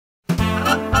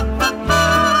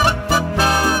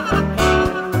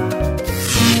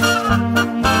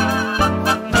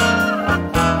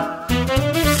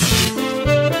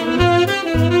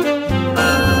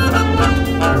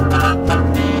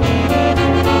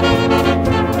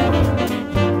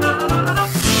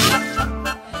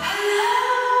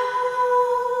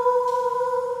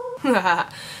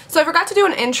So I forgot to do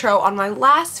an intro on my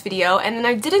last video, and then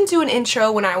I didn't do an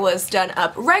intro when I was done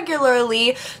up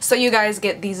regularly, so you guys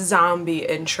get the zombie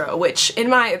intro, which in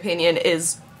my opinion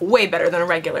is way better than a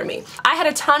regular me. I had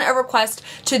a ton of requests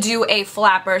to do a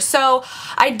flapper, so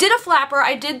I did a flapper.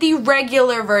 I did the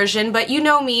regular version, but you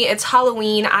know me, it's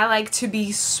Halloween. I like to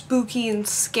be spooky and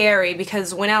scary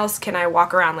because when else can I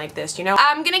walk around like this, you know?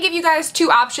 I'm gonna give you guys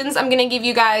two options. I'm gonna give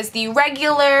you guys the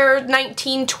regular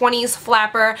 1920s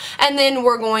flapper, and then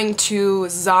we're going to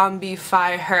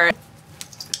zombify her.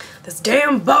 This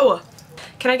damn boa.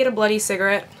 Can I get a bloody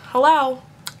cigarette? Hello?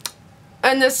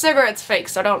 And the cigarette's fake,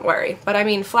 so don't worry. But I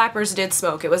mean, flappers did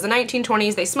smoke. It was the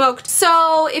 1920s, they smoked.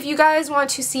 So if you guys want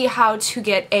to see how to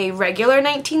get a regular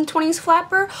 1920s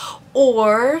flapper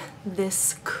or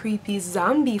this creepy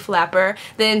zombie flapper,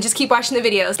 then just keep watching the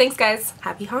videos. Thanks guys.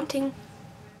 Happy haunting.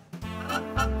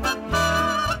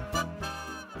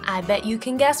 I bet you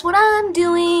can guess what I'm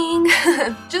doing.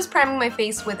 Just priming my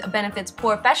face with Benefit's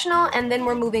POREfessional, and then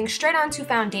we're moving straight on to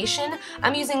foundation.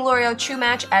 I'm using L'Oreal True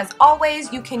Match as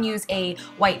always. You can use a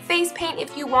white face paint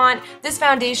if you want. This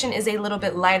foundation is a little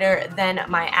bit lighter than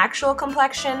my actual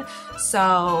complexion,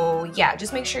 so yeah,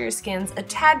 just make sure your skin's a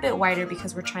tad bit whiter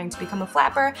because we're trying to become a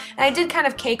flapper. And I did kind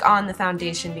of cake on the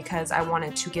foundation because I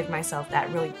wanted to give myself that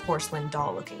really porcelain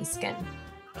doll looking skin.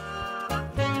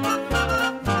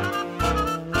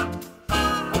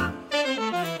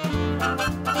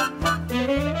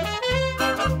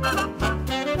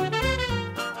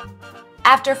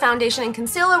 After foundation and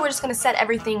concealer, we're just going to set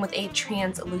everything with a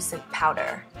translucent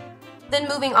powder. Then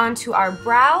moving on to our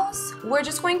brows, we're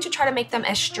just going to try to make them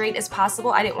as straight as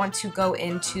possible. I didn't want to go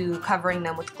into covering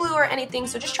them with glue or anything,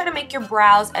 so just try to make your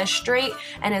brows as straight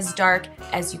and as dark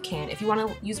as you can. If you want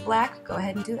to use black, go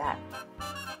ahead and do that.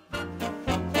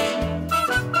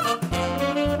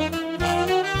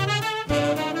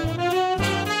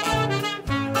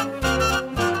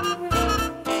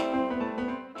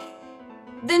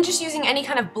 Then just using any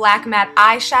kind of black matte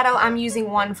eyeshadow, I'm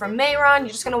using one from Mehron. You're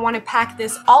just going to want to pack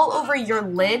this all over your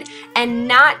lid and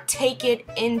not take it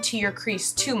into your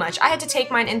crease too much. I had to take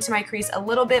mine into my crease a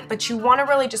little bit, but you want to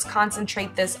really just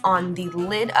concentrate this on the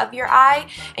lid of your eye,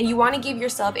 and you want to give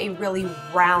yourself a really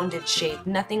rounded shape.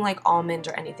 Nothing like almond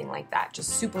or anything like that,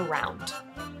 just super round.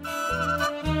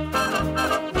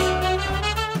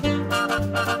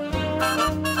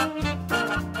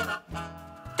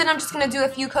 Then I'm just going to do a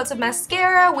few coats of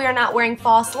mascara. We are not wearing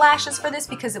false lashes for this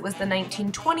because it was the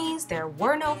 1920s. There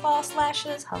were no false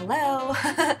lashes. Hello.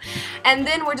 And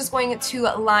then we're just going to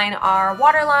line our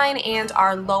waterline and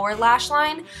our lower lash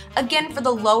line. Again, for the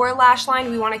lower lash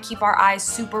line, we want to keep our eyes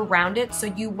super rounded, so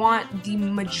you want the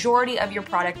majority of your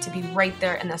product to be right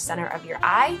there in the center of your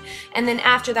eye. And then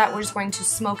after that, we're just going to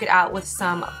smoke it out with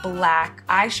some black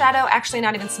eyeshadow. Actually,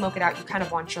 not even smoke it out. You kind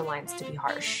of want your lines to be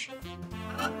harsh.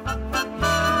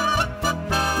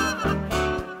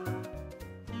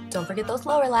 Don't forget those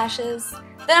lower lashes.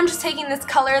 Then I'm just taking this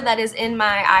color that is in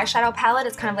my eyeshadow palette.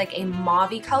 It's kind of like a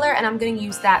mauve-y color, and I'm going to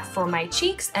use that for my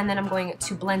cheeks, and then I'm going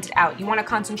to blend it out. You want to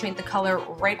concentrate the color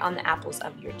right on the apples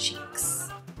of your cheeks,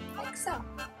 like so.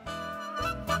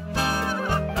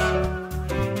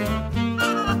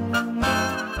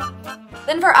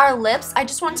 Then for our lips, I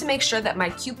just want to make sure that my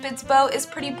Cupid's bow is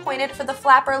pretty pointed for the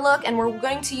flapper look, and we're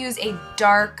going to use a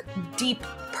dark, deep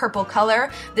purple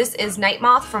color. This is Night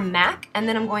Moth from MAC, and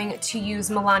then I'm going to use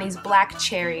Milani's Black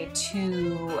Cherry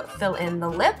to fill in the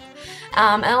lip.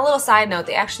 And a little side note,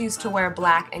 they actually used to wear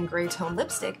black and gray tone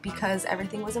lipstick because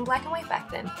everything was in black and white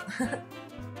back then.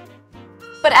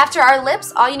 But after our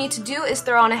lips, all you need to do is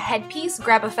throw on a headpiece,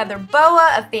 grab a feather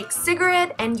boa, a fake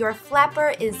cigarette, and your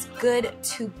flapper is good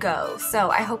to go.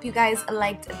 So I hope you guys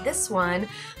liked this one,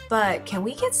 but can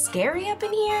we get scary up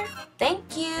in here?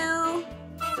 Thank you!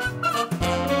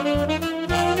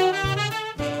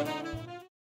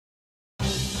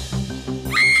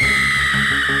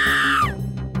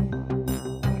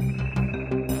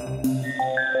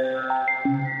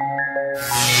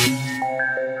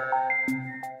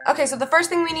 Okay, so the first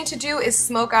thing we need to do is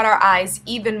smoke out our eyes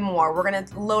even more. We're going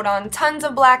to load on tons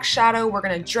of black shadow, we're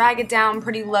going to drag it down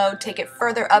pretty low, take it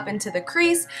further up into the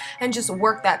crease, and just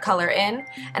work that color in.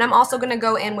 And I'm also going to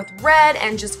go in with red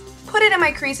and just put it in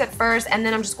my crease at first, and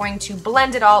then I'm just going to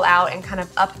blend it all out and kind of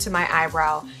up to my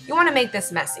eyebrow. You want to make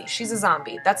this messy. She's a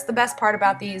zombie. That's the best part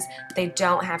about these. They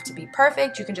don't have to be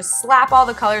perfect. You can just slap all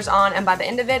the colors on, and by the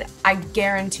end of it, I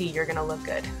guarantee you're going to look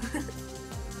good.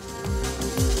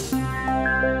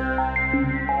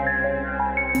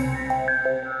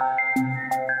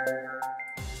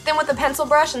 Then with a pencil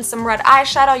brush and some red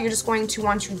eyeshadow, you're just going to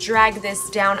want to drag this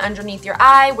down underneath your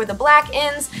eye where the black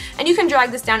ends, and you can drag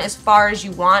this down as far as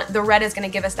you want. The red is going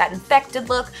to give us that infected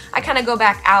look. I kind of go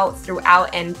back out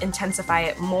throughout and intensify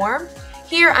it more.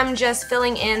 Here I'm just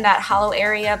filling in that hollow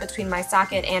area between my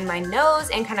socket and my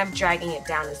nose and kind of dragging it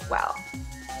down as well.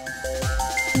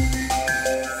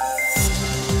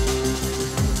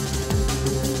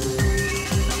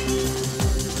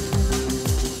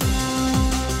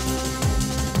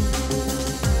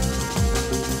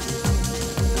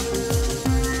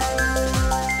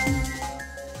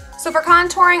 So for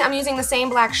contouring, I'm using the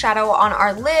same black shadow on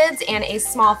our lids and a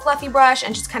small fluffy brush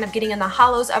and just kind of getting in the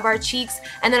hollows of our cheeks,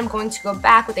 and then I'm going to go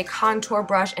back with a contour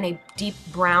brush and a deep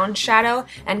brown shadow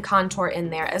and contour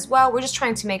in there as well. We're just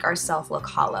trying to make ourselves look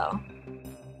hollow.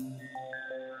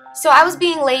 So I was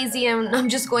being lazy and I'm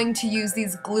just going to use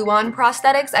these glue-on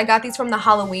prosthetics. I got these from the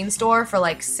Halloween store for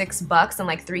like $6 and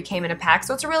like 3 came in a pack,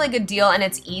 so it's a really good deal and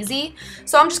it's easy.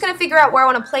 So I'm just going to figure out where I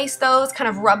want to place those, kind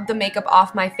of rub the makeup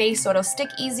off my face so it'll stick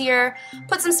easier,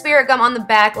 put some spirit gum on the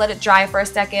back, let it dry for a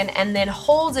second, and then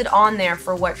hold it on there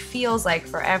for what feels like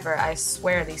forever. I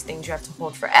swear these things you have to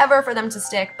hold forever for them to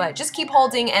stick, but just keep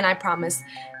holding and I promise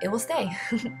it will stay.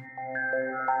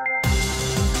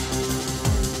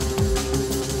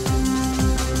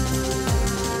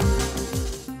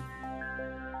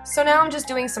 So now I'm just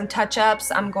doing some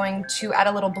touch-ups. I'm going to add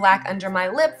a little black under my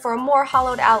lip for a more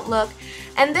hollowed out look.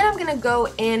 And then I'm going to go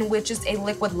in with just a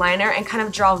liquid liner and kind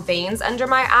of draw veins under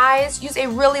my eyes. Use a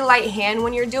really light hand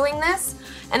when you're doing this.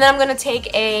 And then I'm going to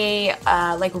take a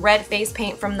like red face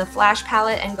paint from the Flash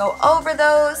palette and go over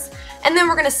those. And then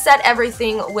we're going to set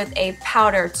everything with a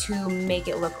powder to make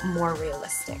it look more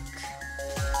realistic.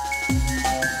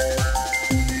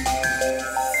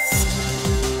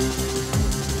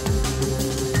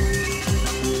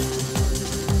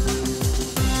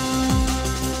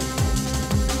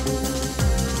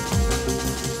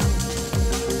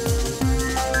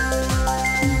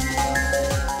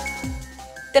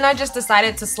 Then I just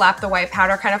decided to slap the white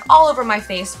powder kind of all over my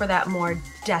face for that more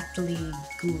deathly,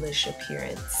 ghoulish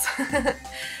appearance.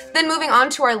 Then moving on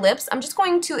to our lips, I'm just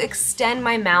going to extend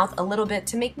my mouth a little bit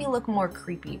to make me look more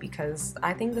creepy because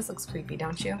I think this looks creepy,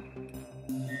 don't you?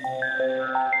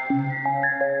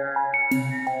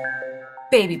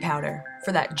 Baby powder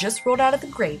for that just rolled out of the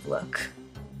grave look.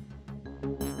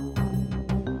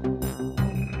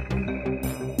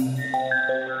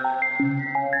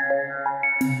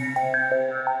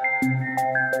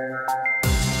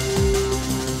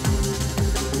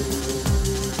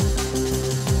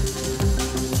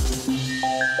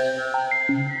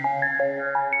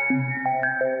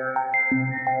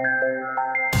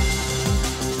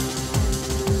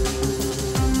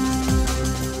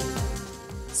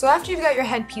 So after you've got your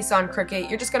headpiece on crooked,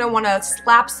 you're just going to want to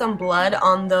slap some blood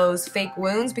on those fake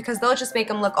wounds because they'll just make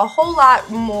them look a whole lot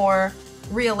more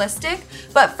realistic.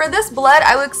 But for this blood,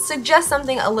 I would suggest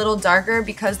something a little darker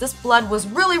because this blood was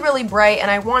really, really bright and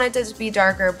I wanted it to be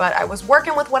darker, but I was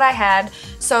working with what I had.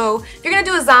 So if you're going to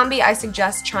do a zombie, I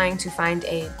suggest trying to find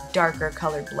a darker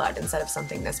colored blood instead of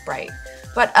something this bright.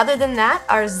 But other than that,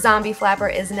 our zombie flapper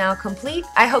is now complete.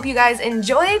 I hope you guys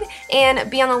enjoyed and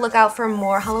be on the lookout for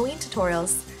more Halloween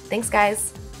tutorials. Thanks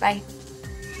guys. Bye.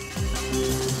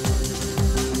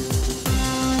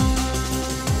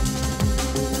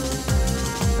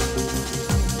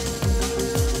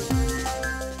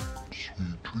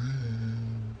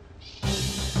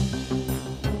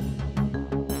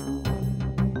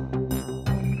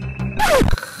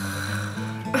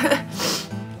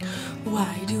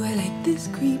 Why do I like this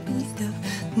creepy stuff?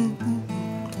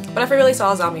 But if I really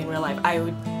saw a zombie in real life, I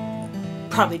would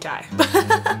probably die.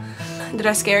 Did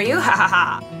I scare you? Ha ha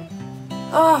ha.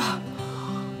 Oh,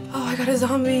 I got a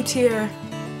zombie tear.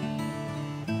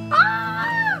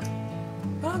 Ah!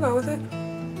 But I'll go with it.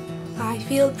 I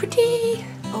feel pretty.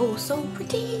 Oh, so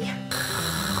pretty.